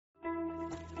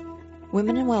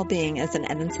Women and Wellbeing is an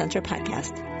Eden Center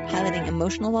podcast, highlighting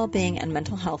emotional well-being and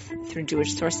mental health through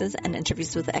Jewish sources and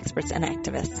interviews with experts and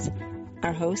activists.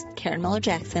 Our host, Karen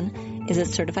Muller-Jackson, is a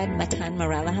certified Matan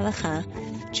Morala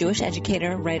Halacha, Jewish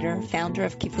educator, writer, founder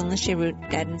of Kifun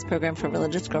L'Shirut guidance program for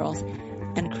religious girls,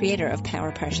 and creator of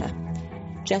Power Parsha.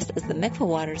 Just as the mikveh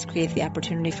waters create the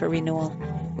opportunity for renewal,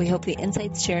 we hope the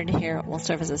insights shared here will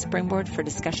serve as a springboard for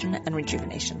discussion and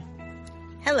rejuvenation.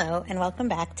 Hello, and welcome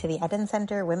back to the Eden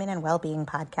Center Women and Wellbeing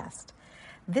podcast.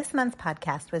 This month's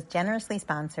podcast was generously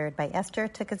sponsored by Esther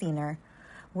Tukaziner,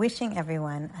 wishing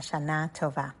everyone a Shana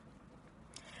Tova.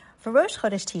 For Rosh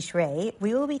Chodesh Tishrei,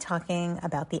 we will be talking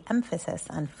about the emphasis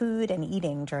on food and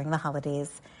eating during the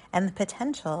holidays and the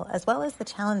potential as well as the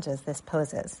challenges this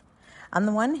poses. On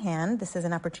the one hand, this is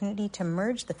an opportunity to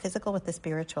merge the physical with the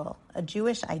spiritual, a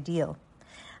Jewish ideal.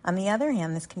 On the other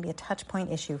hand, this can be a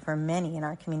touch-point issue for many in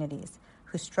our communities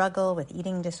who struggle with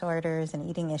eating disorders and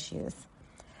eating issues.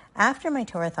 After my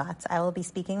Torah thoughts, I will be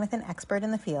speaking with an expert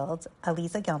in the field,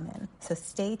 Aliza Gilman, so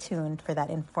stay tuned for that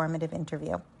informative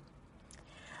interview.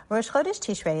 Rosh Chodesh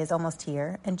Tishrei is almost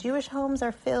here, and Jewish homes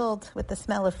are filled with the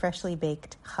smell of freshly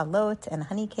baked chalot and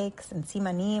honey cakes and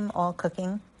simanim all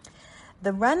cooking.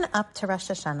 The run-up to Rosh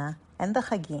Hashanah and the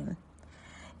Chagim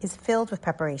is filled with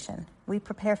preparation. We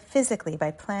prepare physically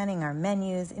by planning our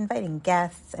menus, inviting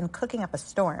guests, and cooking up a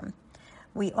storm.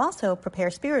 We also prepare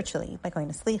spiritually by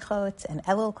going to slichot and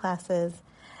elul classes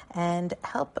and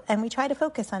we try to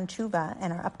focus on tshuva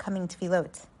and our upcoming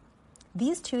tefillot.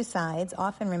 These two sides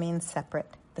often remain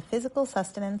separate, the physical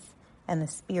sustenance and the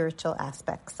spiritual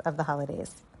aspects of the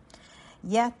holidays.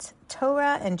 Yet,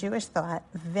 Torah and Jewish thought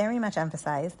very much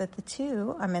emphasize that the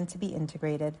two are meant to be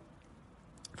integrated.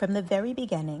 From the very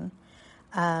beginning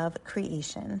of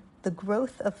creation, the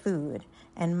growth of food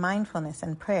and mindfulness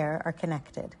and prayer are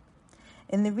connected.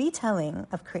 In the retelling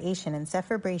of creation in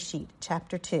Sefer Bereshit,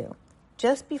 chapter 2,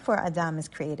 just before Adam is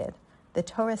created, the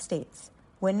Torah states,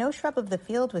 "When no shrub of the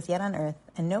field was yet on earth,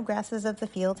 and no grasses of the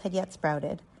field had yet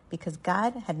sprouted, because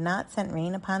God had not sent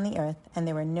rain upon the earth, and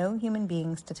there were no human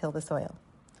beings to till the soil."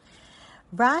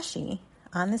 Rashi,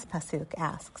 on this pasuk,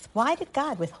 asks, why did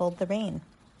God withhold the rain?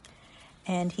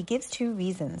 And he gives two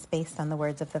reasons based on the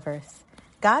words of the verse.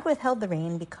 God withheld the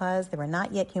rain because there were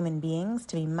not yet human beings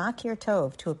to be makir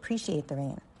tov, to appreciate the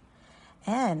rain.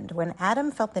 And when Adam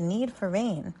felt the need for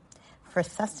rain, for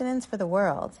sustenance for the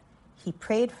world, he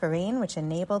prayed for rain which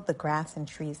enabled the grass and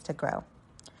trees to grow.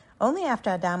 Only after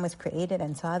Adam was created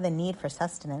and saw the need for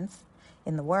sustenance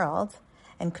in the world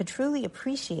and could truly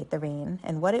appreciate the rain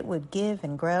and what it would give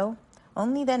and grow,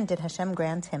 only then did Hashem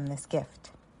grant him this gift.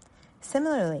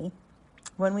 Similarly,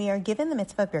 when we are given the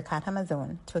mitzvah Birkat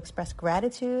HaMazon to express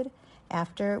gratitude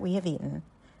after we have eaten,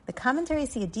 the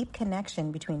commentaries see a deep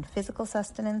connection between physical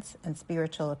sustenance and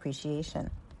spiritual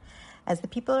appreciation. As the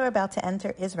people are about to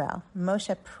enter Israel,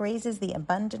 Moshe praises the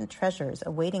abundant treasures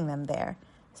awaiting them there,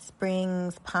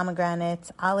 springs,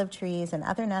 pomegranates, olive trees, and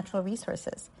other natural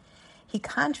resources. He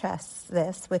contrasts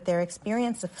this with their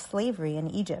experience of slavery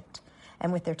in Egypt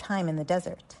and with their time in the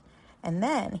desert. And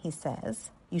then he says,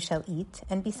 "You shall eat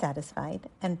and be satisfied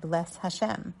and bless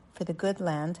Hashem for the good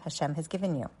land Hashem has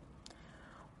given you."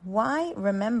 Why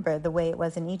remember the way it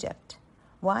was in Egypt?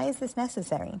 Why is this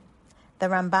necessary? The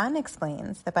Ramban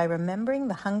explains that by remembering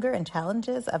the hunger and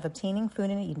challenges of obtaining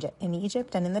food in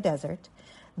Egypt and in the desert,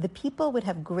 the people would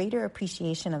have greater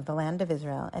appreciation of the land of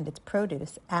Israel and its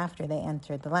produce after they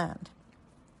entered the land.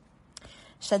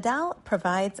 Shadal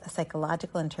provides a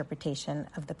psychological interpretation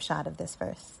of the pshat of this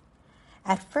verse.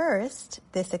 At first,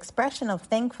 this expression of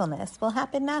thankfulness will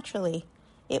happen naturally.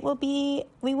 We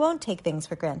won't take things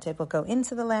for granted. We'll go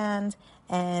into the land,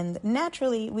 and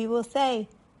naturally we will say,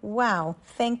 wow,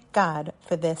 thank God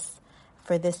for this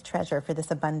treasure, for this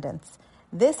abundance.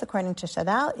 This, according to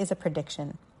Shadal, is a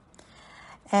prediction.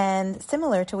 And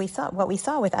similar to what we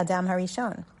saw with Adam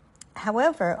Harishon.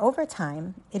 However, over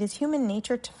time, it is human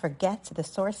nature to forget the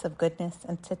source of goodness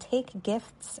and to take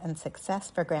gifts and success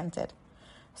for granted.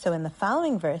 So in the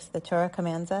following verse, the Torah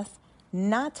commands us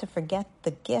not to forget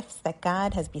the gifts that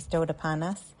God has bestowed upon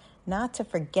us, not to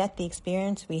forget the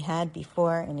experience we had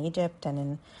before in Egypt and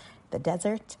in the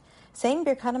desert. Saying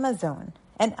Birkat HaMazon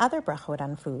and other brachot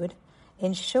on food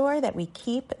ensure that we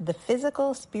keep the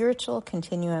physical-spiritual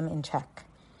continuum in check.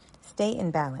 Stay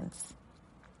in balance.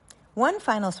 One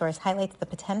final source highlights the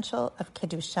potential of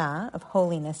kedusha, of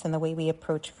holiness, in the way we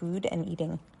approach food and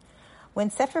eating. When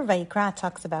Sefer Vayikra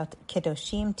talks about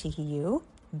kedoshim tihiyu,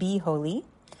 be holy,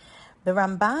 the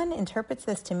Ramban interprets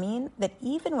this to mean that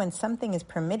even when something is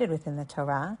permitted within the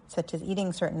Torah, such as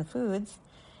eating certain foods,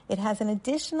 it has an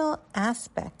additional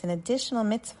aspect, an additional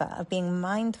mitzvah of being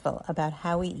mindful about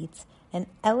how we eat and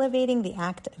elevating the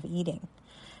act of eating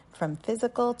from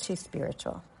physical to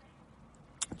spiritual.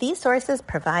 These sources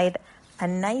provide a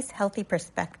nice, healthy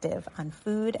perspective on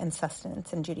food and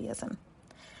sustenance in Judaism.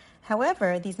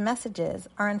 However, these messages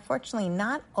are unfortunately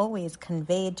not always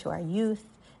conveyed to our youth.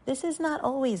 This is not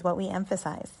always what we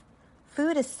emphasize.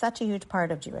 Food is such a huge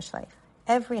part of Jewish life.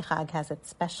 Every Chag has its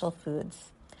special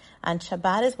foods. On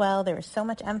Shabbat as well, there is so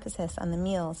much emphasis on the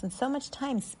meals and so much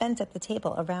time spent at the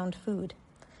table around food.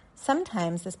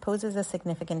 Sometimes this poses a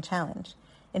significant challenge,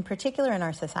 in particular in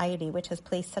our society, which has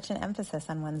placed such an emphasis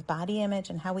on one's body image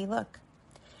and how we look.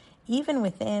 Even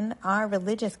within our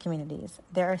religious communities,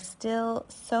 there are still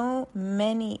so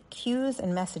many cues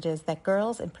and messages that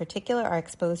girls in particular are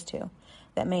exposed to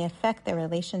that may affect their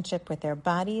relationship with their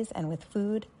bodies and with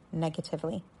food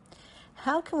negatively.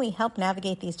 How can we help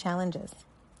navigate these challenges?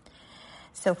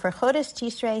 So for Chodesh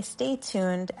Tishrei, stay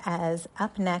tuned, as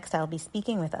up next I'll be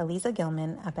speaking with Aliza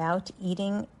Gilman about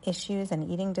eating issues and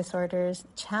eating disorders,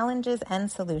 challenges and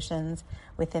solutions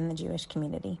within the Jewish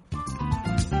community.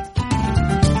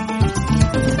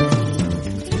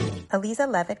 Aliza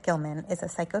Levitt-Gilman is a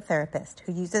psychotherapist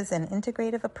who uses an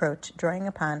integrative approach drawing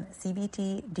upon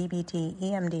CBT, DBT,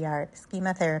 EMDR,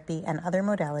 schema therapy, and other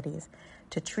modalities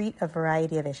to treat a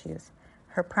variety of issues.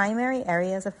 Her primary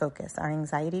areas of focus are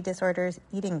anxiety disorders,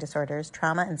 eating disorders,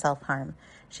 trauma, and self-harm.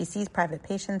 She sees private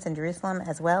patients in Jerusalem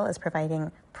as well as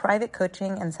providing private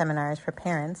coaching and seminars for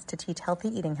parents to teach healthy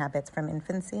eating habits from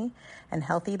infancy and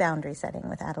healthy boundary setting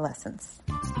with adolescents.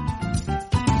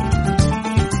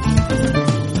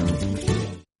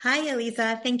 Hi,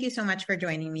 Aliza. Thank you so much for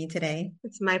joining me today.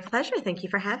 It's my pleasure. Thank you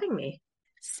for having me.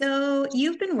 So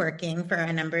you've been working for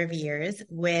a number of years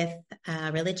with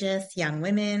religious young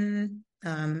women.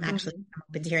 Actually, I'm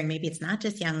open to hearing maybe it's not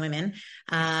just young women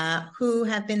who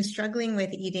have been struggling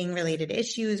with eating-related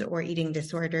issues or eating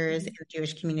disorders in the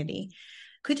Jewish community.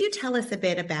 Could you tell us a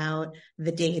bit about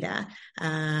the data?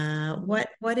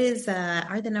 What is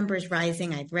are the numbers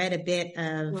rising? I've read a bit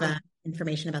of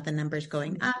information about the numbers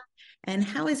going up. And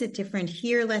how is it different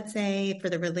here, let's say, for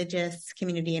the religious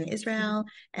community in Israel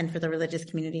and for the religious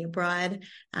community abroad,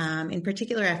 in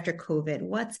particular after COVID?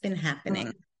 What's been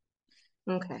happening?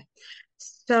 Okay.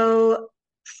 So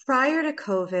prior to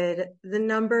COVID, the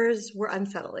numbers were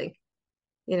unsettling.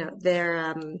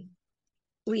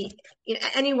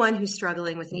 Anyone who's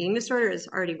struggling with an eating disorder is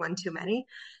already one too many.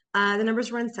 The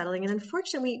numbers were unsettling. And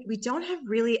unfortunately, we don't have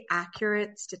really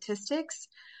accurate statistics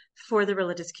for the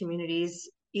religious communities,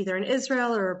 either in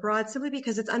Israel or abroad, simply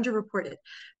because it's underreported.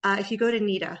 If you go to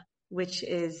NEDA, which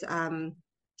is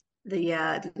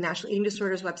the National Eating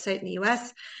Disorders website in the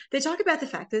U.S., they talk about the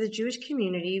fact that the Jewish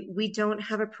community, we don't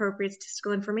have appropriate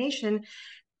statistical information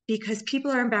because people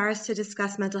are embarrassed to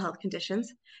discuss mental health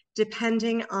conditions.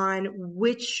 Depending on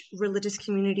which religious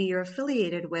community you're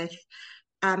affiliated with,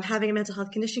 having a mental health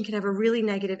condition can have a really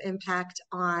negative impact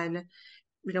on,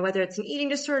 whether it's an eating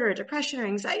disorder or depression or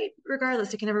anxiety,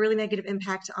 regardless, it can have a really negative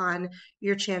impact on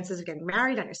your chances of getting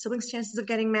married, on your siblings' chances of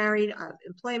getting married, of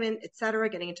employment, et cetera,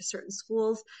 getting into certain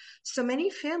schools. So many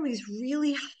families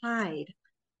really hide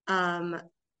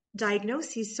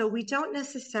diagnoses, so we don't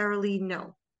necessarily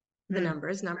know the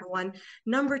numbers, number one.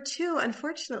 Number two,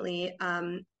 unfortunately,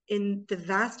 in the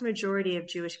vast majority of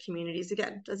Jewish communities,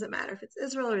 again, doesn't matter if it's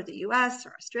Israel or the US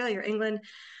or Australia or England,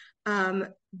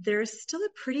 there's still a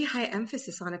pretty high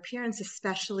emphasis on appearance,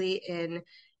 especially in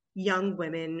young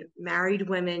women, married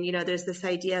women. There's this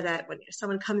idea that when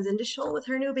someone comes into shul with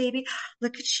her new baby,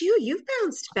 look at you, you've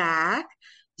bounced back.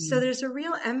 So there's a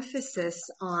real emphasis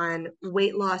on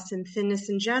weight loss and thinness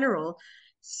in general.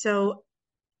 So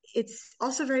it's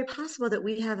also very possible that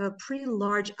we have a pretty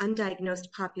large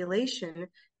undiagnosed population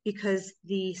because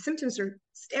the symptoms are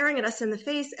staring at us in the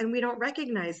face and we don't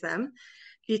recognize them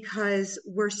because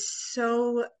we're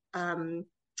so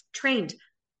trained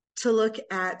to look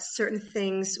at certain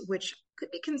things which could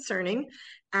be concerning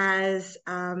as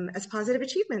positive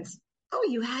achievements. Oh,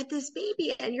 you had this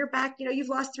baby and you're back, you've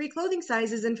lost 3 clothing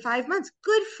sizes in 5 months.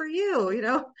 Good for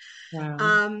you,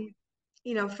 Wow.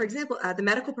 For example, the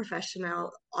medical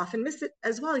professional often miss it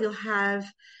as well. You'll have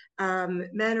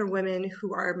men or women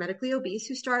who are medically obese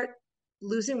who start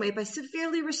losing weight by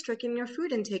severely restricting their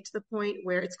food intake to the point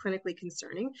where it's clinically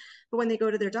concerning. But when they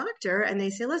go to their doctor and they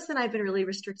say, listen, I've been really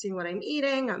restricting what I'm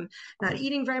eating. I'm not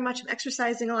eating very much. I'm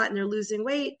exercising a lot and they're losing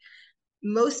weight.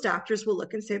 Most doctors will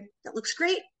look and say, that looks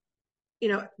great.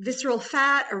 Visceral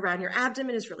fat around your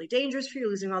abdomen is really dangerous for you,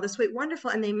 losing all this weight.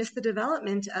 Wonderful. And they miss the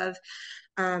development of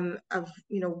an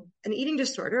eating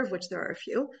disorder, of which there are a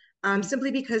few,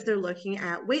 simply because they're looking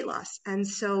at weight loss. And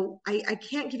so I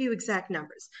can't give you exact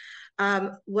numbers.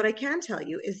 What I can tell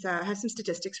you is I have some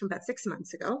statistics from about 6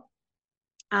 months ago.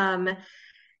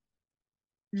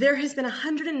 There has been a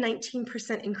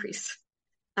 119% increase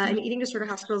in eating disorder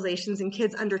hospitalizations in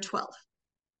kids under 12.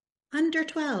 Under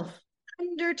 12.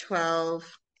 Under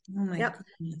 12. Oh my Yep.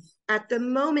 goodness. At the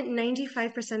moment,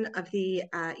 95% of the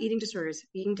eating disorders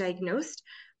being diagnosed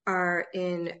are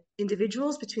in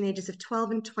individuals between the ages of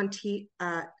 12 and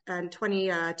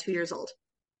 22 years old.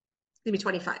 Excuse me,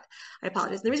 25. I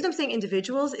apologize. The reason I'm saying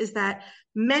individuals is that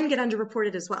men get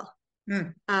underreported as well.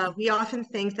 We often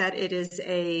think that it is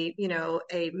a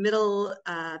middle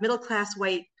class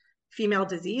white female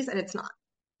disease, and it's not.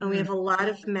 And we have a lot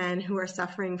of men who are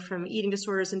suffering from eating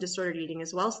disorders and disordered eating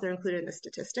as well, so they're included in the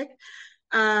statistic.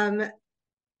 Prior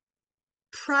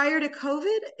to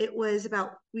COVID,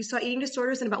 we saw eating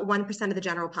disorders in about 1% of the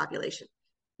general population.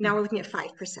 Now we're looking at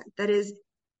 5%. That is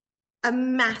a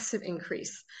massive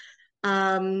increase.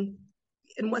 And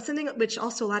what's something which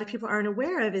also a lot of people aren't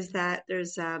aware of is that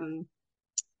there's a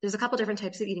couple different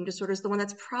types of eating disorders. The one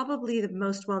that's probably the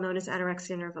most well-known is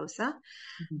anorexia nervosa.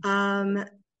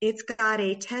 It's got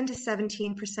a 10 to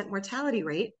 17% mortality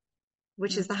rate,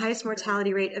 which is the highest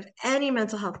mortality rate of any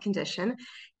mental health condition.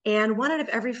 And 1 out of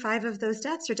every 5 of those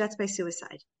deaths are deaths by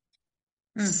suicide.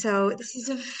 So this is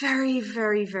a very,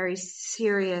 very, very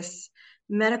serious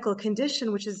medical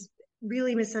condition, which is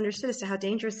really misunderstood as to how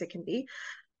dangerous it can be.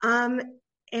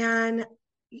 And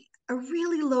a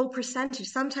really low percentage,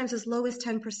 sometimes as low as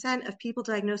 10% of people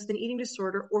diagnosed with an eating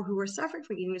disorder or who are suffering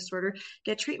from eating disorder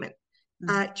get treatment.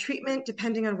 Treatment,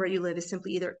 depending on where you live, is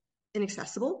simply either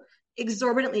inaccessible,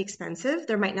 exorbitantly expensive.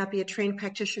 There might not be a trained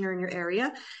practitioner in your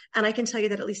area. And I can tell you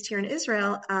that at least here in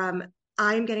Israel,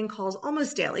 I'm getting calls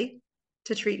almost daily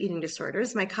to treat eating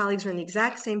disorders. My colleagues are in the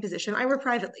exact same position. I work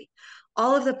privately.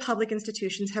 All of the public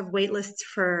institutions have wait lists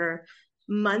for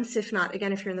months, if not,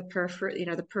 again, if you're in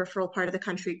the peripheral part of the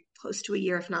country, close to a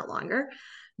year, if not longer.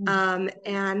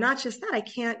 And not just that, I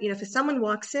can't, if someone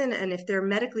walks in and if they're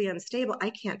medically unstable,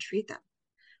 I can't treat them.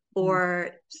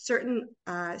 Or certain,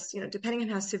 depending on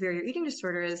how severe your eating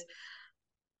disorder is,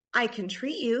 I can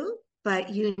treat you, but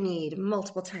you need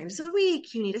multiple times a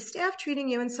week. You need a staff treating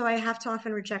you. And so I have to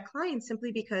often reject clients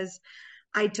simply because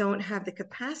I don't have the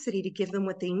capacity to give them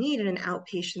what they need in an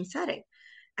outpatient setting.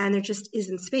 And there just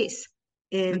isn't space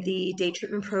in the day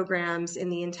treatment programs, in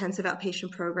the intensive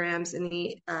outpatient programs, in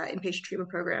the inpatient treatment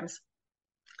programs.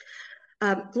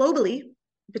 Globally,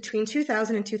 between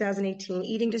 2000 and 2018,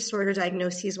 eating disorder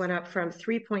diagnoses went up from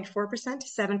 3.4% to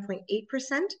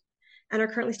 7.8% and are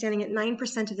currently standing at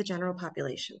 9% of the general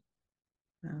population.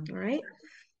 Wow. All right.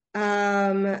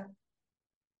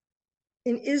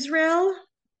 In Israel,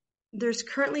 there's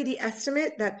currently the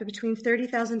estimate that between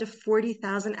 30,000 to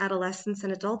 40,000 adolescents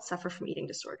and adults suffer from eating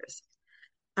disorders.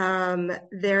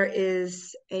 There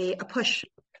is a push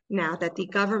now that the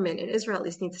government in Israel at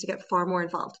least needs to get far more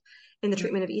involved in the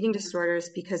treatment of eating disorders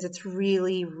because it's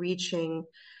really reaching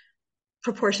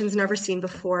proportions never seen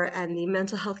before. And the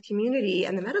mental health community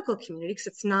and the medical community, because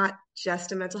it's not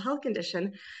just a mental health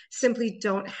condition, simply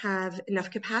don't have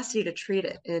enough capacity to treat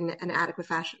it in an adequate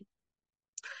fashion.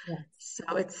 Yeah. So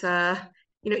it's,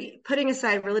 putting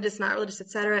aside religious, not religious, et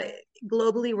cetera,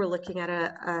 globally, we're looking at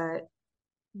a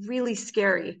really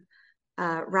scary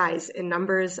rise in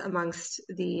numbers amongst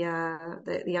the young,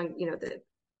 the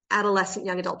adolescent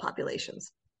young adult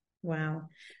populations. Wow.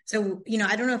 So,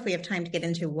 I don't know if we have time to get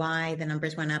into why the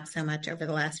numbers went up so much over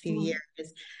the last few years.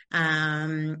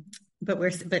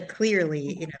 But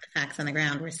clearly, the facts on the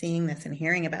ground, we're seeing this and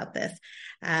hearing about this.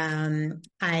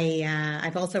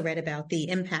 I've also read about the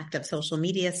impact of social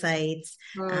media sites,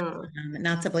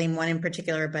 not to blame one in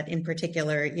particular, but in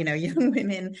particular, young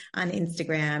women on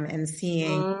Instagram and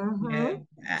seeing,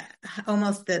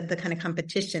 almost the kind of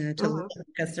competition to look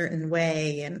a certain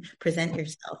way and present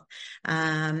yourself.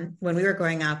 When we were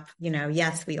growing up,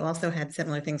 yes, we also had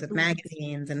similar things with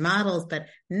magazines and models, but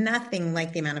nothing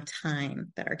like the amount of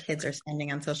time that our kids are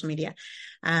spending on social media.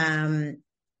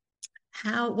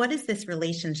 What is this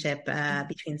relationship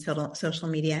between social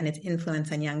media and its influence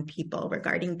on young people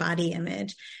regarding body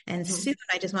image? And soon,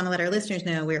 I just want to let our listeners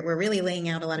know we're really laying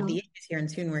out a lot of the issues here, and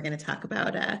soon we're going to talk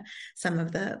about some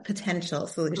of the potential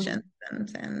solutions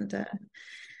and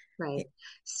Right.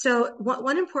 So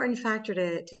one important factor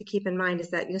to keep in mind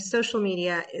is that social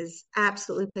media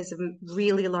absolutely plays a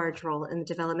really large role in the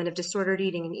development of disordered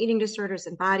eating and eating disorders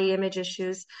and body image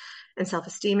issues and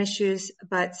self-esteem issues.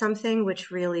 But something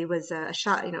which really was a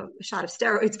shot of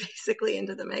steroids basically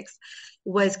into the mix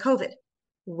was COVID.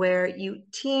 where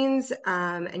teens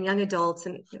and young adults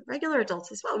and regular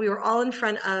adults as well, we were all in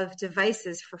front of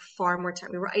devices for far more time.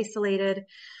 We were isolated.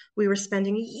 We were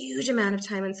spending a huge amount of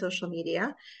time on social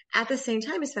media. At the same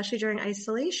time, especially during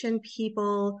isolation,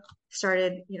 people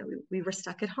started, we were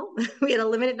stuck at home. We had a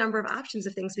limited number of options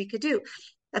of things we could do.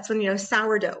 That's when,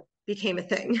 sourdough became a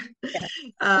thing.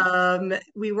 Yeah.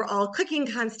 We were all cooking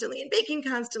constantly and baking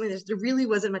constantly. There really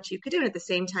wasn't much you could do. And at the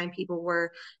same time, people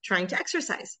were trying to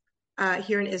exercise.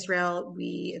 Here in Israel,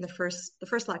 in the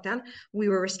first lockdown, we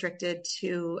were restricted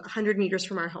to 100 meters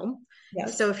from our home.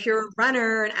 Yes. So if you're a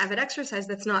runner, an avid exercise,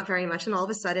 that's not very much. And all of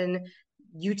a sudden,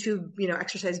 YouTube,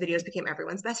 exercise videos became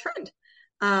everyone's best friend.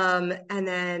 And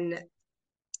then,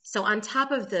 so on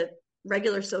top of the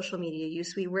regular social media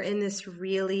use, we were in this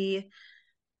really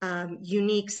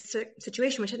unique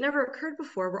situation, which had never occurred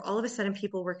before, where all of a sudden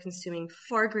people were consuming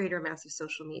far greater amounts of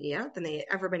social media than they had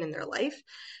ever been in their life.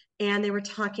 And they were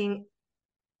talking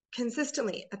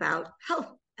consistently about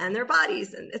health and their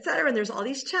bodies and et cetera. And there's all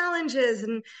these challenges.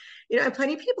 And, and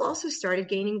plenty of people also started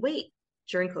gaining weight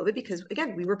during COVID because,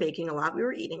 again, we were baking a lot, we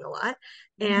were eating a lot.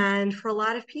 Mm-hmm. And for a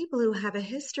lot of people who have a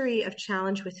history of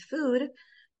challenge with food,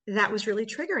 that was really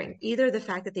triggering. Either the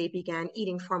fact that they began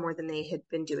eating far more than they had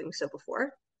been doing so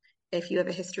before. If you have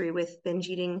a history with binge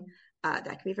eating, that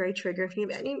can be very triggering. If you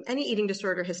have any eating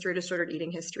disorder history, disordered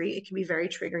eating history, it can be very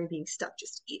triggering being stuck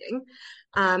just eating.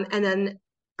 And then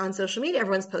on social media,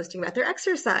 everyone's posting about their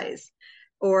exercise.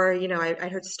 Or, I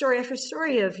heard story after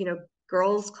story of,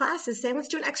 girls' classes saying, let's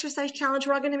do an exercise challenge.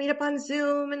 We're all going to meet up on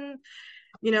Zoom. And,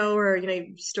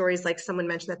 stories like someone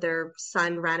mentioned that their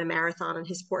son ran a marathon on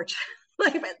his porch.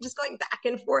 Like just going back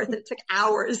and forth, and it took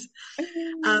hours.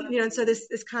 And so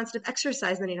this constant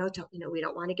exercise, and then we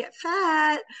don't want to get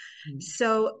fat. Mm-hmm.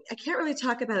 So I can't really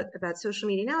talk about social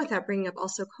media now without bringing up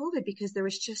also COVID, because there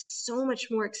was just so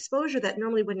much more exposure that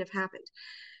normally wouldn't have happened.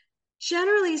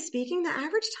 Generally speaking, the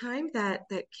average time that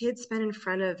kids spend in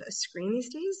front of a screen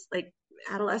these days, like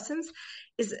adolescents,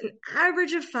 is an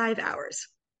average of 5 hours,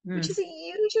 which is a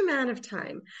huge amount of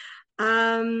time.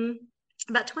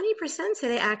 About 20% say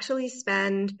they actually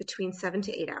spend between 7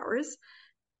 to 8 hours.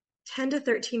 10 to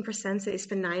 13% say they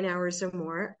spend 9 hours or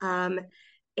more. And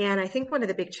I think one of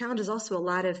the big challenges also, a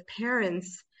lot of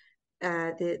parents,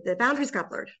 the boundaries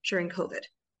got blurred during COVID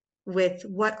with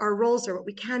what our roles are, what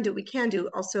we can do.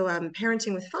 Also,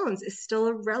 parenting with phones is still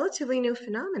a relatively new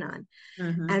phenomenon.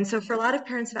 Mm-hmm. And so for a lot of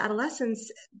parents of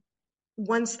adolescents,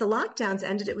 once the lockdowns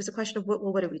ended, it was a question of,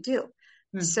 what do we do?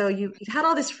 Hmm. So you've had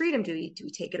all this freedom. Do we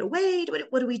take it away?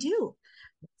 What do we do?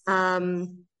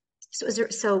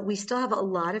 So we still have a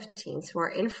lot of teens who are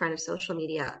in front of social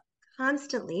media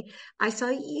constantly. I saw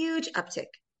a huge uptick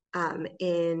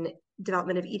in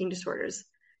development of eating disorders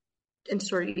and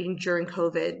disordered eating during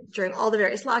COVID, during all the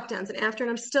various lockdowns and after.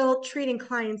 And I'm still treating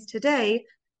clients today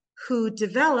who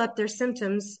developed their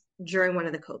symptoms during one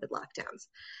of the COVID lockdowns.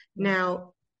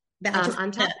 Now, But I just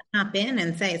want to hop in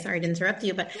and say, sorry to interrupt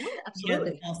you, but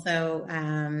absolutely. Also,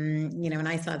 and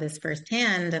I saw this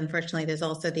firsthand, unfortunately, there's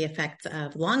also the effects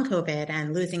of long COVID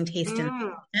and losing taste and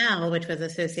smell, which was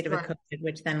associated with COVID,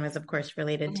 which then was, of course,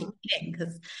 related to eating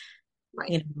because,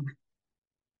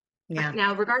 Yeah.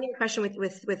 Now, regarding your question with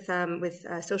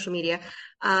social media,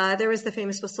 there was the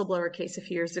famous whistleblower case a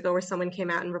few years ago where someone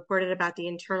came out and reported about the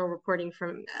internal reporting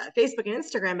from Facebook and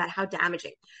Instagram about how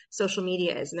damaging social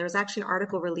media is. And there was actually an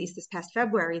article released this past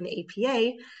February in the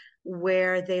APA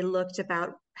where they looked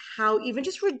about how even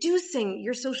just reducing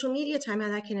your social media time, how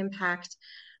that can impact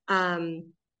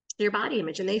your body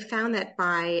image. And they found that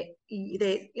granted,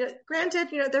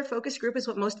 their focus group is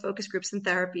what most focus groups in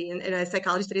therapy and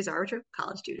psychology studies are, which are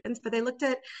college students, but they looked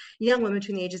at young women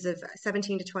between the ages of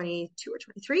 17 to 22 or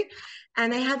 23,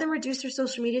 and they had them reduce their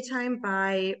social media time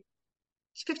by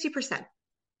 50%.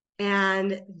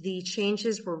 And the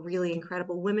changes were really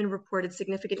incredible. Women reported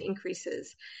significant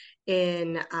increases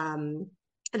in how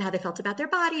they felt about their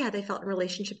body, how they felt in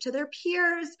relationship to their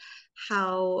peers,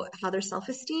 how their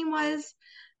self-esteem was.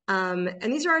 And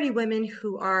these are already women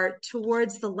who are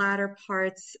towards the latter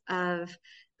parts of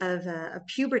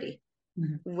puberty,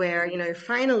 where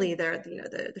finally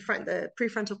the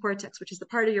prefrontal cortex, which is the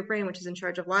part of your brain which is in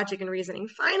charge of logic and reasoning,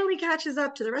 finally catches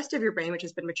up to the rest of your brain, which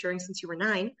has been maturing since you were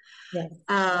 9. Yes.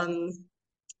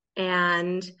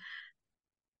 And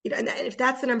if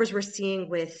that's the numbers we're seeing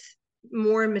with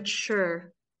more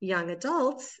mature young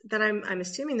adults, then I'm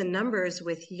assuming the numbers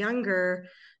with younger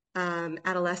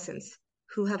adolescents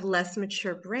who have less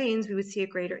mature brains, we would see a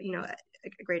greater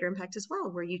impact as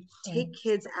well, where you take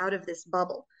kids out of this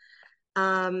bubble.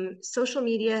 Social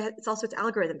media, it's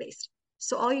algorithm based.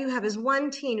 So all you have is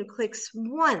one teen who clicks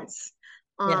once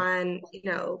on,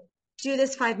 do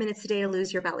this 5 minutes a day to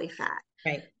lose your belly fat.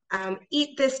 Right.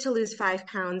 Eat this to lose 5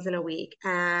 pounds in a week.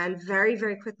 And very,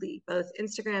 very quickly, both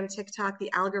Instagram, TikTok,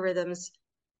 the algorithms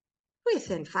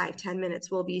within 5-10 minutes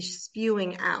will be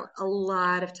spewing out a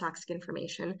lot of toxic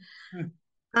information.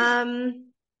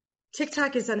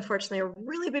 TikTok is unfortunately a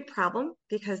really big problem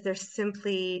because there's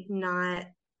simply not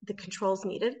the controls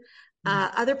needed.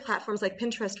 Other platforms like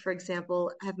Pinterest, for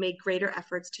example, have made greater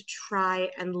efforts to try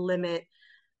and limit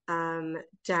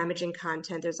damaging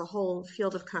content. There's a whole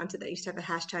field of content that used to have a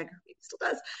hashtag, it still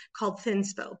does, called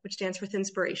Thinspo, which stands for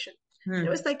Thinspiration. It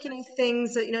was like,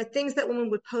 things that women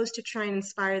would post to try and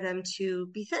inspire them to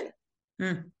be thin.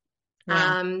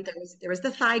 Wow. There was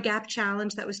the thigh gap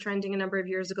challenge that was trending a number of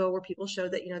years ago where people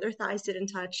showed that, their thighs didn't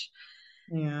touch.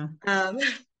 Yeah.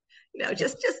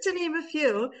 Just to name a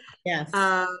few. Yes.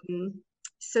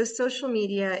 So social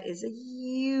media is a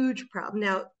huge problem.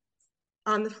 Now,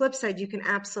 on the flip side, you can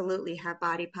absolutely have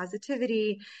body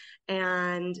positivity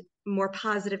and more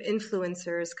positive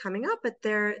influencers coming up, but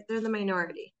they're the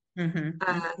minority. They're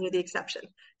the exception.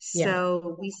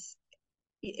 So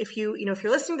if you're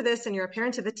listening to this and you're a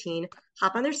parent of a teen,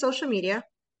 hop on their social media,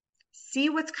 see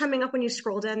what's coming up when you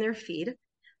scroll down their feed,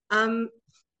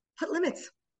 put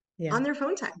limits on their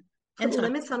phone time. Put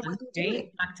limits on what they're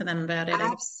doing. Talk to them about it.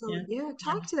 Absolutely.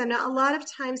 Talk to them. Now, a lot of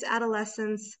times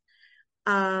adolescents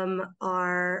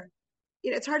are,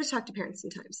 it's hard to talk to parents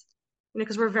sometimes,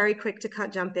 because we're very quick to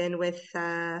jump in with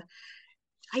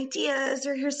ideas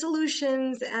or here's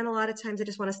solutions. And a lot of times they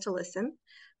just want us to listen.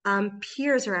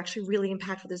 Peers are actually really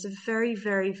impactful. There's a very,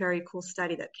 very, very cool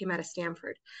study that came out of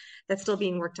Stanford that's still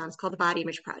being worked on. It's called the Body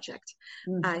Image Project.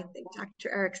 I think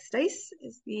Dr. Eric Stice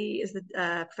is the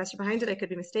professor behind it. I could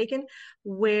be mistaken.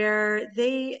 Where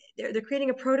they're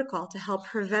creating a protocol to help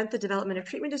prevent the development of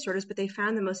treatment disorders, but they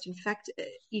found the most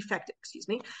effective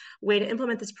way to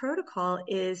implement this protocol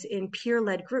is in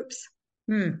peer-led groups.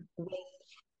 With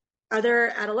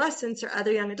other adolescents or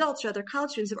other young adults or other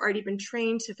college students have already been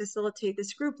trained to facilitate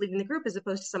this group, leading the group, as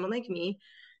opposed to someone like me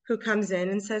who comes in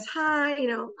and says, hi,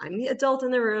 I'm the adult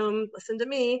in the room, listen to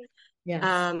me. Yes.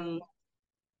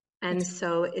 And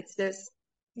so there's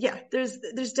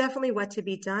definitely what to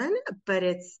be done, but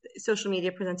social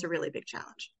media presents a really big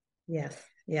challenge. Yes.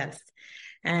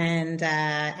 And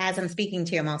as I'm speaking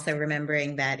to you, I'm also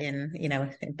remembering that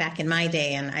back in my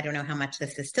day, and I don't know how much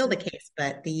this is still the case,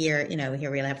 but the year,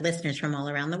 here we have listeners from all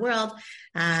around the world,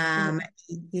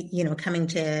 coming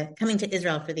to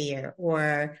Israel for the year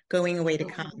or going away to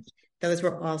college. Those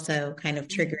were also kind of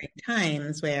triggering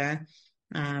times where,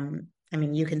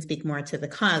 you can speak more to the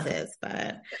causes,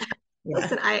 but. Yeah.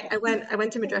 Listen, I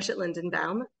went to Midrash at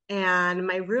Lindenbaum, and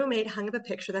my roommate hung up a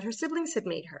picture that her siblings had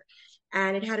made her.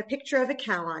 And it had a picture of a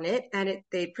cow on it, and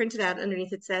they printed out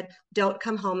underneath it said, "Don't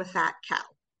come home a fat cow."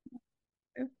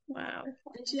 Wow.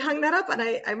 And she hung that up, and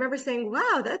I remember saying,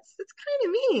 wow, that's kind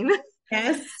of mean.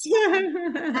 Yes.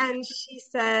 And she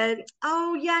said,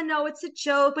 oh, yeah, no, it's a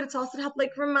joke, but it's also to help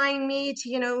remind me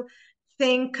to,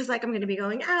 think, because I'm going to be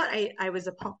going out. I was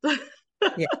appalled.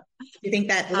 Yeah. You think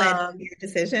that led to your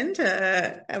decision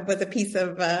was a piece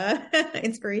of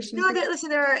inspiration? No, listen,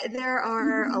 there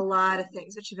are a lot of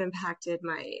things which have impacted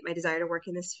my desire to work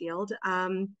in this field.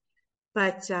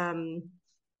 But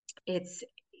it's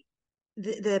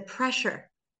the pressure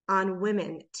on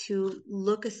women to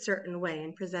look a certain way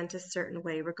and present a certain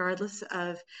way, regardless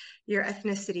of your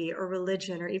ethnicity or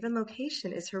religion or even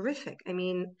location, is horrific.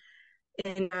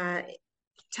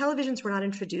 Televisions were not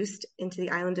introduced into the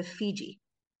island of Fiji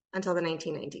until the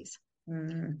 1990s.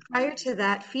 Prior to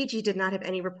that, Fiji did not have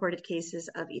any reported cases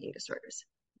of eating disorders.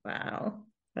 Wow.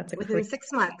 Within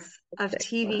 6 months of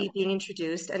TV being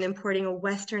introduced and importing a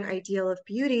Western ideal of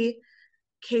beauty,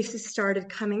 cases started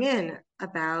coming in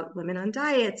about women on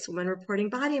diets, women reporting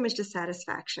body image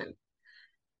dissatisfaction.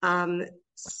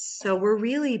 So we're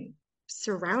really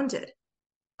surrounded.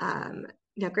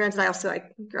 Now, granted, I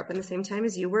grew up in the same time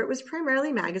as you, where it was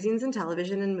primarily magazines and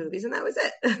television and movies, and that was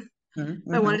it.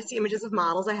 If I wanted to see images of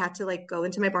models, I had to go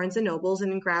into my Barnes and Nobles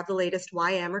and grab the latest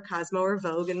YM or Cosmo or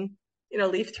Vogue and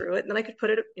leaf through it, and then I could put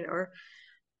it, or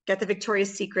get the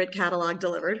Victoria's Secret catalog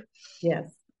delivered. Yes.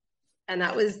 And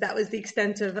that was the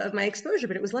extent of my exposure,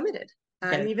 but it was limited.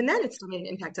 And even then, it still made an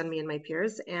impact on me and my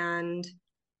peers. And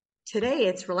today,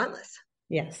 it's relentless.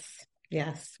 Yes.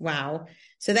 Yes. Wow.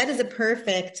 So that is a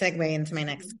perfect segue into my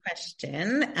next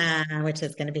question, which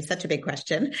is going to be such a big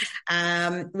question,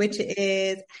 which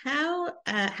is how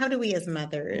do we as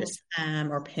mothers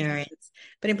or parents,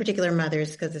 but in particular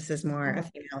mothers, because this is more a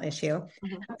female issue,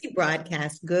 how do we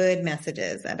broadcast good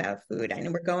messages about food? I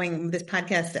know this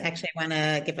podcast, actually, I want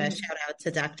to give a shout out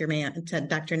to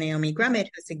Dr. Naomi Grummett,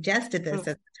 who suggested this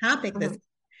as a topic this.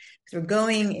 So we're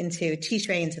going into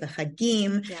Tishrei, into the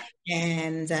Chagim,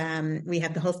 and we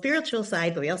have the whole spiritual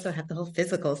side, but we also have the whole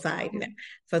physical side,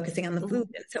 focusing on the food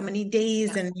in so many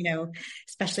days, and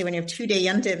especially when you have 2-day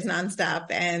yontivs nonstop,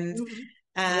 and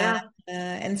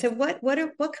so what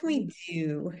can we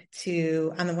do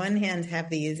to, on the one hand, have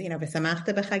these,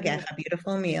 v'samachta b'chagecha,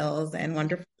 beautiful meals and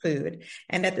wonderful food,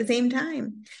 and at the same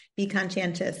time be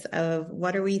conscientious of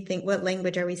what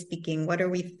language are we speaking, what are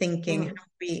we thinking,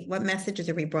 what messages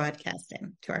are we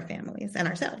broadcasting to our families and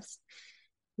ourselves?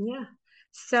 Yeah.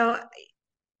 So,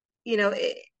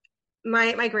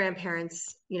 my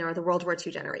grandparents, are the World War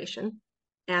II generation,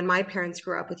 and my parents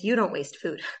grew up with, you don't waste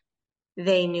food.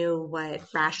 They knew what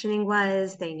rationing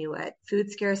was. They knew what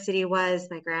food scarcity was.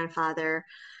 My grandfather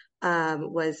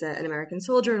was an American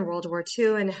soldier in World War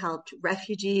II and helped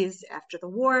refugees after the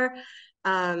war.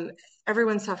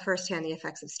 Everyone saw firsthand the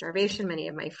effects of starvation. Many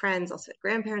of my friends, also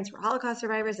grandparents, were Holocaust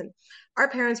survivors, and our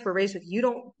parents were raised with, you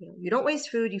don't waste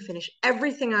food. You finish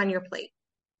everything on your plate,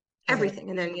 everything.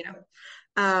 And then,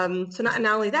 so not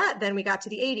only that, then we got to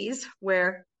the 80s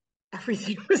where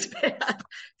everything was bad.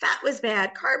 Fat was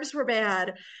bad. Carbs were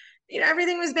bad.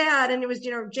 Everything was bad. And it was,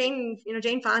 Jane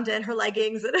Fonda and her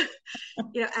leggings,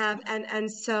 and, and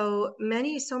so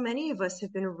many of us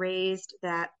have been raised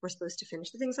that we're supposed to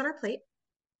finish the things on our plate,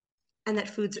 and that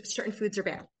certain foods are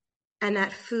bad, and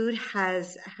that food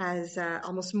has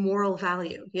almost moral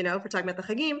value. If we're talking about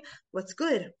the Chagim, what's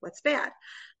good, what's bad.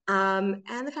 And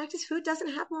the fact is, food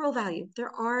doesn't have moral value.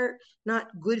 There are not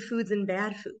good foods and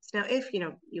bad foods. Now, if,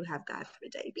 you have, God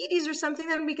forbid, diabetes or something,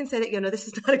 then we can say that, this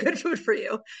is not a good food for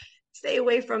you. Stay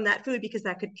away from that food, because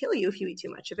that could kill you if you eat too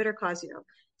much of it or cause,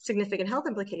 significant health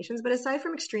implications. But aside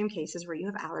from extreme cases where you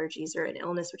have allergies or an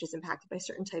illness which is impacted by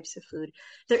certain types of food,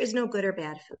 there is no good or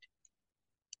bad food.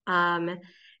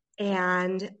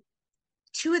 And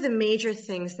two of the major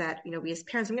things that, we as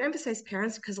parents, I'm going to emphasize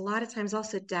parents, because a lot of times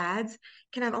also dads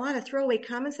can have a lot of throwaway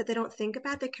comments that they don't think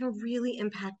about that can really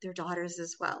impact their daughters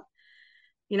as well.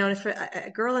 If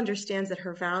a girl understands that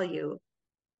her value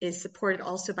is supported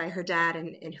also by her dad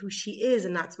and who she is,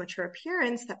 and not so much her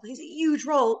appearance, that plays a huge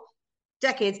role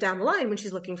decades down the line when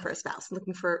she's looking for a spouse and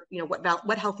looking for,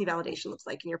 what healthy validation looks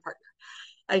like in your partner,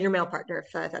 your male partner,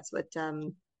 if that's what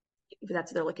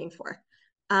they're looking for.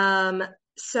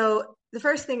 So the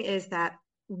first thing is that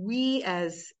we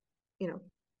as,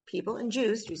 people, and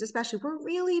Jews especially, we're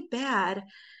really bad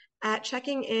at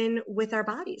checking in with our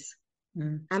bodies.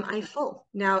 Am I full?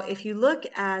 Now, if you look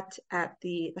at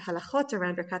the halachot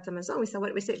around Birkat Hamazon, we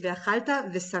say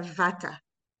v'achalta v'savata,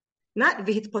 not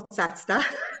v'hitpotzatsta,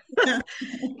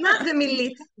 not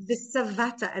v'milita,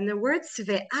 v'savata. And the word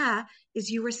sve'a is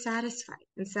you were satisfied,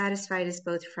 and satisfied is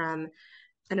both from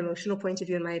an emotional point of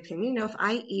view, in my opinion. If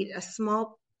I eat a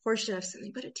small portion of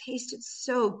something, but it tasted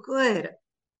so good,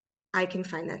 I can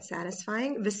find that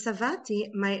satisfying.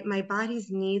 V'savati, my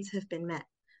body's needs have been met.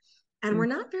 And we're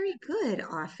not very good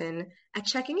often at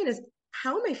checking in as,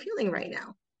 how am I feeling right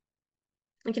now?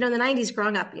 Like, in the 90s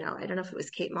growing up, I don't know if it was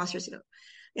Kate Moss or,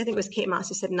 I think it was Kate Moss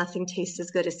who said, nothing tastes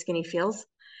as good as skinny feels.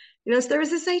 So there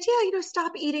was this idea,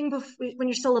 stop eating when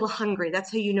you're still a little hungry.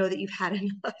 That's how you know that you've had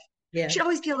enough. Yeah. You should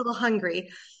always be a little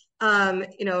hungry.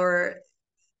 Or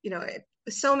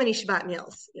so many Shabbat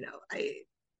meals,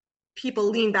 people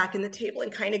lean back in the table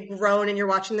and kind of groan, and you're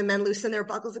watching the men loosen their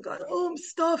buckles and going, oh, I'm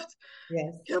stuffed.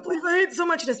 Yes. Can't believe I ate so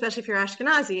much. And especially if you're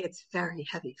Ashkenazi, it's very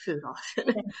heavy food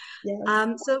often.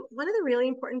 Yes. So one of the really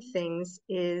important things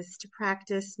is to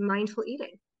practice mindful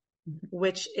eating,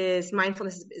 which is,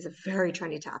 mindfulness is a very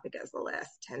trendy topic as the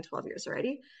last 10, 12 years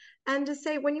already. And to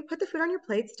say, when you put the food on your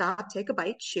plate, stop, take a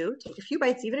bite, chew, take a few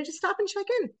bites even, and just stop and check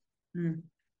in.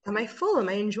 Am I full? Am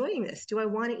I enjoying this? Do I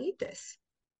want to eat this?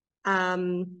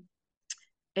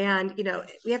 And, we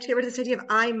have to get rid of this idea of,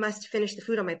 I must finish the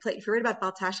food on my plate. If you're worried about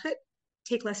Bal Tashchit,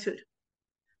 take less food.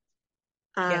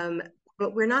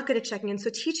 But we're not good at checking in. So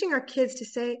teaching our kids to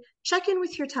say, check in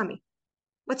with your tummy.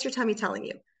 What's your tummy telling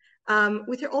you?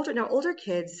 With your older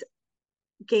kids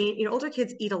older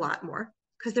kids eat a lot more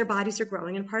because their bodies are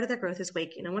growing, and part of that growth is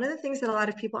weight gain. And one of the things that a lot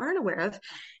of people aren't aware of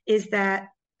is that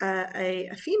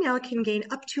a female can gain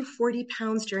up to 40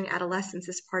 pounds during adolescence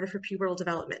as part of her pubertal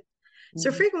development.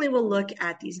 So frequently we'll look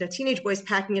at these, teenage boys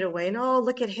packing it away and, oh,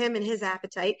 look at him and his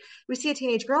appetite. We see a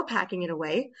teenage girl packing it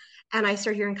away. And I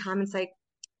start hearing comments like,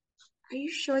 are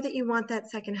you sure that you want that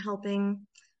second helping?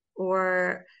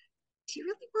 Or do you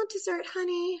really want dessert,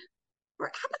 honey? Or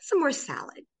how about some more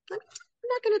salad? I'm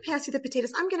not going to pass you the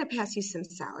potatoes. I'm going to pass you some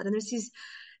salad. And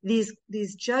there's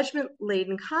these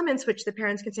judgment-laden comments, which the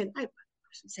parents can say, I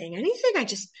wasn't saying anything. I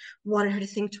just wanted her to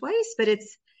think twice. But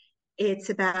it's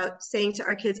about saying to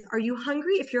our kids, are you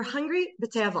hungry? If you're hungry,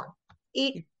 b'te'avon,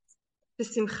 eat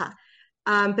b'simcha.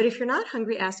 But if you're not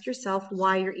hungry, ask yourself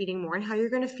why you're eating more and how you're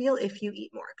going to feel if you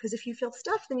eat more. Because if you feel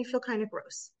stuffed, then you feel kind of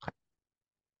gross.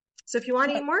 So if you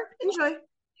want to eat more, enjoy.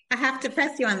 I have to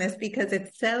press you on this because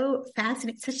it's so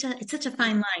fascinating. It's such a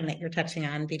fine line that you're touching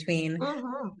on between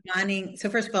wanting. So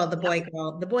first of all, the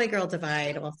boy girl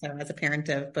divide. Also, as a parent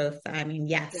of both, I mean,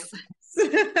 yes.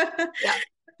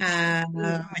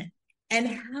 And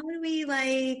how do we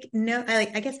know?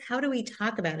 I guess how do we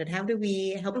talk about it? How do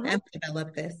we help them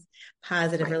develop this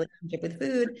positive relationship with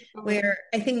food? Where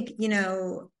I think we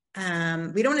don't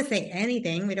want to say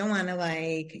anything. We don't want to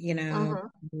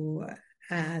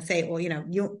say, well,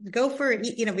 you go for it.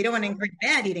 We don't want to encourage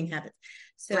bad eating habits.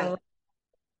 So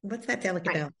what's that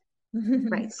delicate balance?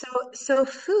 Right. So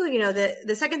food,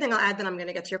 the second thing I'll add, then I'm going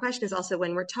to get to your question, is also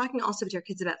when we're talking also with your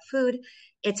kids about food,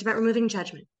 it's about removing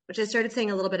judgment, which I started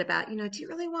saying a little bit about, do you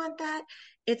really want that?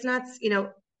 It's not,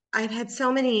 I've had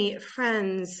so many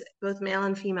friends, both male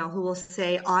and female, who will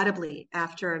say audibly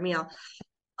after a meal,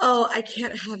 oh, I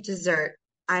can't have dessert.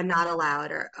 I'm not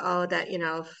allowed, or, oh, that,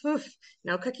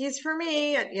 no cookies for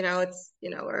me.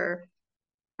 Or,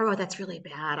 oh, that's really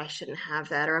bad. I shouldn't have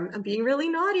that. Or I'm being really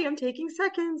naughty. I'm taking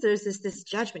seconds. There's this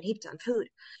judgment heaped on food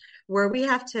where we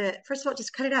have to, first of all,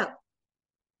 just cut it out.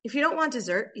 If you don't want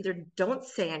dessert, either don't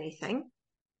say anything,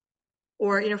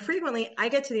 or, frequently I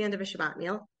get to the end of a Shabbat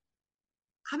meal.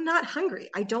 I'm not hungry.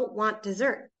 I don't want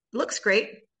dessert. It looks great.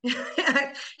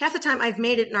 Half the time I've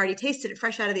made it and already tasted it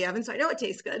fresh out of the oven, so I know it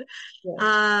tastes good.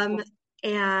 Yeah.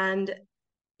 And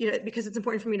because it's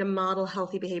important for me to model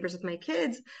healthy behaviors with my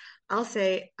kids, I'll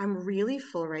say, I'm really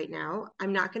full right now.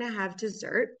 I'm not going to have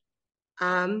dessert. But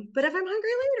if I'm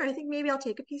hungry later, I think maybe I'll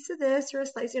take a piece of this or a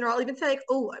slice, or I'll even say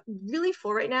oh, I'm really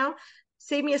full right now.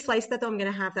 Save me a slice of that though. I'm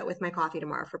going to have that with my coffee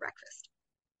tomorrow for breakfast.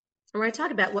 And where I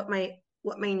talk about what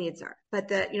my needs are, but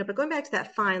but going back to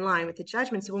that fine line with the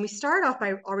judgment. So when we start off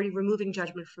by already removing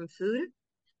judgment from food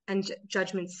and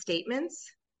judgment statements,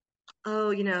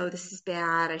 oh, this is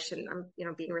bad. I shouldn't, I'm,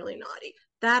 being really naughty.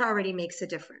 That already makes a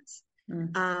difference.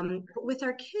 But with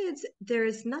our kids, there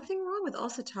is nothing wrong with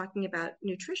also talking about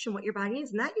nutrition, what your body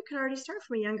needs. And that you can already start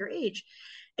from a younger age.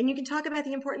 And you can talk about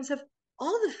the importance of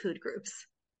all the food groups.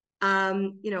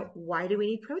 Why do we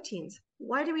need proteins?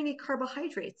 Why do we need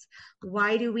carbohydrates?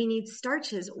 Why do we need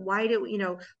starches? Why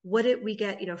do, what did we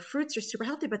get? Fruits are super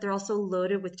healthy, but they're also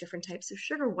loaded with different types of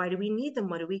sugar. Why do we need them?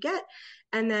 What do we get?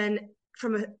 And then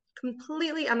from a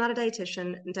completely, I'm not a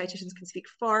dietitian, and dietitians can speak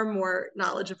far more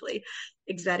knowledgeably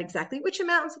exactly which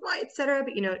amounts, why, et cetera.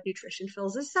 But, nutrition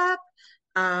fills us up.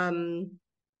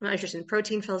 Nutrition,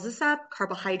 protein fills us up.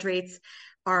 Carbohydrates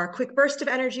are a quick burst of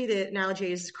energy. The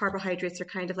analogy is carbohydrates are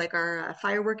kind of like our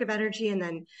firework of energy, and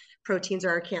then proteins are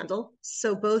our candle.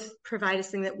 So both provide us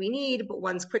something that we need, but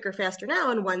one's quicker, faster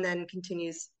now, and one then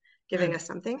continues giving us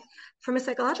something. From a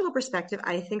psychological perspective,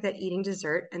 I think that eating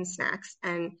dessert and snacks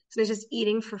and sometimes just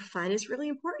eating for fun is really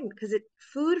important because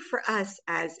food for us,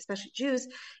 as especially Jews,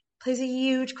 plays a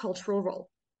huge cultural role.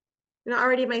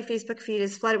 Already my Facebook feed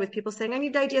is flooded with people saying, I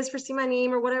need ideas for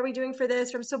simanim, or what are we doing for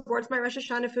this? Or I'm so bored with my Rosh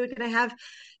Hashanah food. Can I have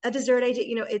a dessert idea?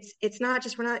 It's not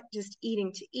just, we're not just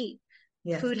eating to eat.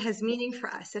 Yes. Food has meaning for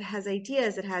us. It has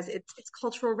ideas. It has its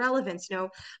cultural relevance. Oh,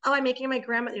 I'm making my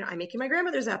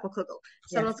grandmother's apple kugel.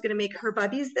 Someone else is going to make her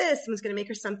bubbies this. Someone's going to make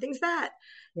her something's that.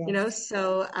 Yes.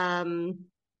 So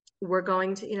we're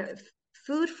going to,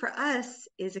 food for us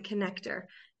is a connector.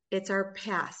 It's our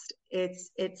past.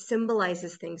 It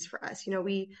symbolizes things for us.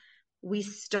 We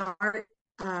start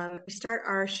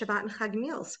our Shabbat and Chag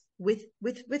meals with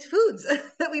foods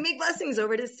that we make blessings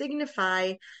over to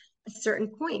signify a certain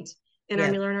point in our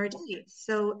meal or in our day.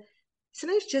 So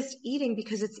sometimes just eating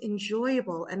because it's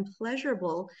enjoyable and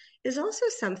pleasurable is also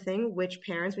something which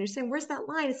parents, when you're saying, where's that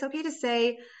line? It's okay to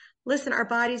say, listen, our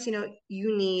bodies,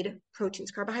 you need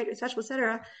proteins, carbohydrates, vegetables, et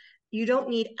cetera. You don't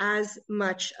need as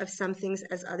much of some things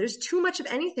as others. Too much of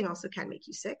anything also can make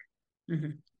you sick.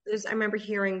 Mm-hmm. I remember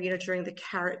hearing, during the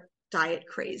carrot diet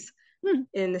craze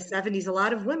in the 70s, a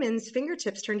lot of women's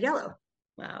fingertips turned yellow.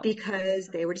 Wow. Because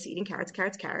they were just eating carrots.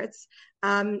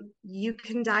 You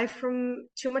can die from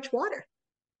too much water.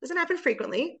 Doesn't happen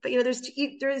frequently, but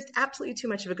there is absolutely too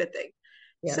much of a good thing.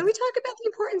 Yes. So we talk about the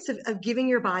importance of giving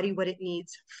your body what it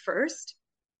needs first.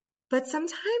 But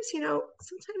sometimes,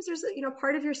 sometimes there's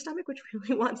part of your stomach which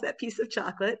really wants that piece of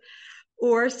chocolate,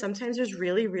 or sometimes there's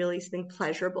really, really something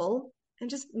pleasurable and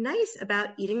just nice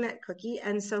about eating that cookie.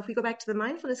 And so if we go back to the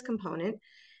mindfulness component,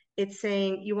 it's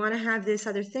saying you want to have this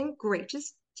other thing, great.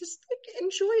 Just like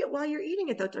enjoy it while you're eating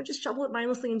it, though. Don't just shovel it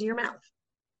mindlessly into your mouth.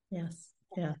 Yes.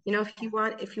 Yeah. If you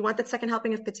want that second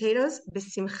helping of potatoes,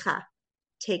 b'simcha,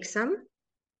 take some,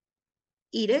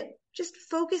 eat it. Just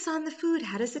focus on the food.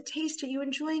 How does it taste? Are you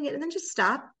enjoying it? And then just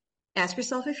stop. Ask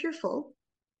yourself if you're full.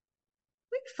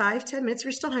 Like 5-10 minutes, if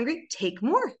you're still hungry, take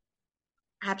more.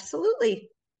 Absolutely.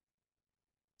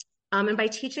 And by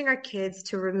teaching our kids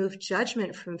to remove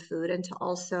judgment from food and to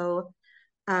also,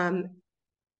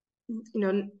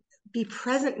 be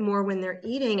present more when they're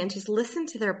eating and just listen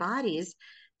to their bodies,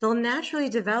 they'll naturally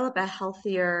develop a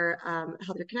healthier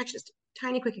connection. Just a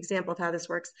tiny quick example of how this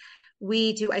works.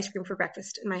 We do ice cream for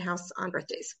breakfast in my house on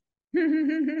birthdays. 7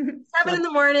 in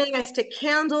the morning, I stick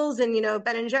candles and,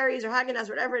 Ben and Jerry's or Haagen-Dazs,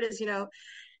 whatever it is,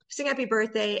 sing happy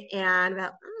birthday. And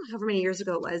about however many years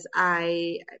ago it was,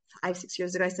 5-6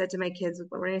 years ago, I said to my kids,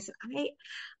 I said,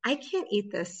 I can't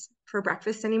eat this for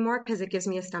breakfast anymore because it gives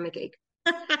me a stomach ache.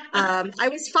 I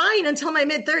was fine until my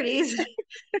mid-30s.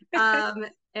 And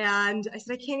I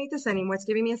said, I can't eat this anymore. It's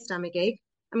giving me a stomach ache.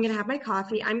 I'm going to have my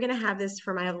coffee. I'm going to have this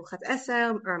for my avuchat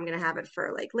esel, or I'm going to have it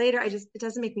for like later. It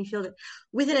doesn't make me feel good.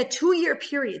 Within a 2-year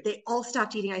period, they all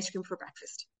stopped eating ice cream for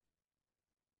breakfast.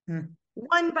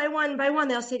 One by one,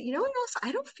 they'll say,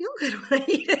 I don't feel good when I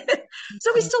eat it.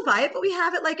 So we still buy it, but we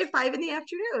have it like at 5 PM.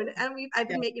 And I've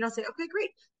been making, say, okay, great.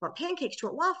 You want pancakes? Do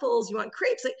you want waffles? You want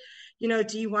crepes? Like,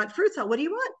 do you want fruit salad? What do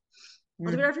you want?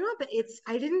 I'll do whatever you want. But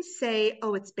I didn't say,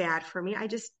 oh, it's bad for me. I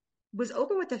just was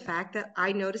open with the fact that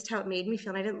I noticed how it made me feel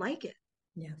and I didn't like it.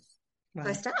 Yes. Wow. So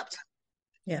I stopped.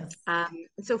 Yes.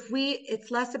 So it's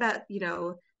less about,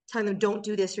 telling them don't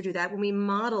do this or do that. When we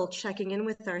model checking in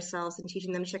with ourselves and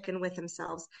teaching them to check in with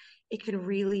themselves, it can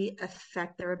really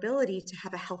affect their ability to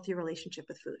have a healthy relationship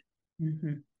with food.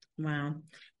 Mm-hmm. Wow.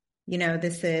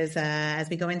 This is, as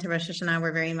we go into Rosh Hashanah,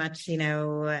 we're very much,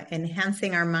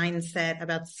 enhancing our mindset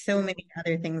about so many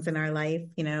other things in our life,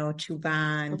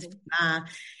 tshuva and tefillah.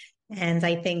 And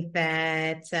I think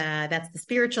that that's the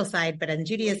spiritual side, but in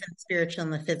Judaism, the spiritual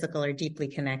and the physical are deeply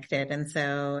connected. And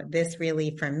so this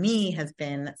really, for me, has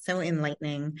been so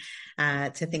enlightening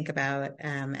to think about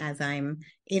as I'm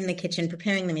in the kitchen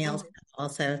preparing the meals.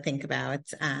 Also think about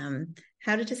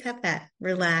how to just have that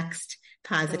relaxed,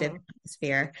 positive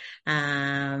atmosphere,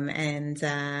 and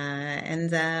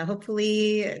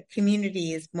hopefully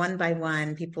communities, one by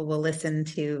one, people will listen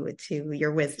to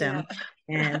your wisdom.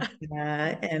 Yeah.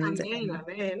 And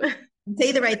Amen.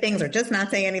 Say the right things or just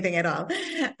not say anything at all.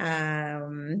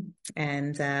 And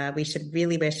we should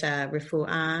really wish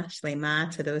refuah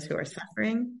shlema to those who are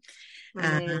suffering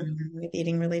with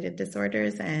eating related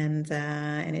disorders, and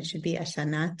it should be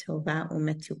ashana tova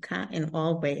umetuka in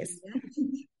all ways. Yes,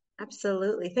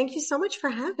 absolutely. Thank you so much for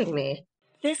having me.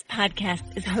 This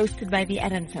podcast is hosted by the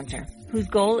Eden Center, whose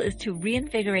goal is to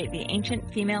reinvigorate the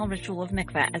ancient female ritual of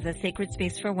mikveh as a sacred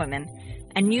space for women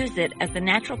and use it as the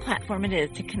natural platform it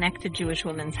is to connect to Jewish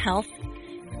women's health,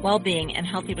 well-being, and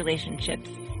healthy relationships,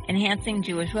 enhancing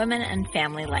Jewish women and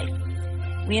family life.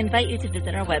 We invite you to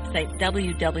visit our website,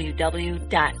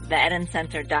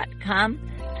 www.theedencenter.com,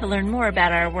 to learn more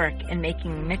about our work in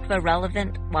making mikveh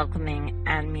relevant, welcoming,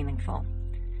 and meaningful.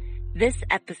 This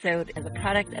episode is a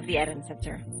product of the Eden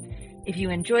Center. If you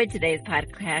enjoyed today's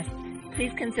podcast,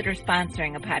 please consider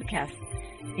sponsoring a podcast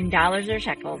in dollars or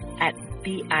shekels at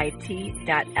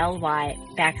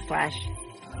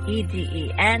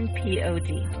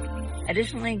bit.ly/EDENPOD.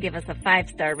 Additionally, give us a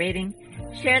 5-star rating,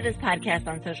 share this podcast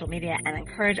on social media, and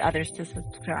encourage others to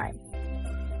subscribe.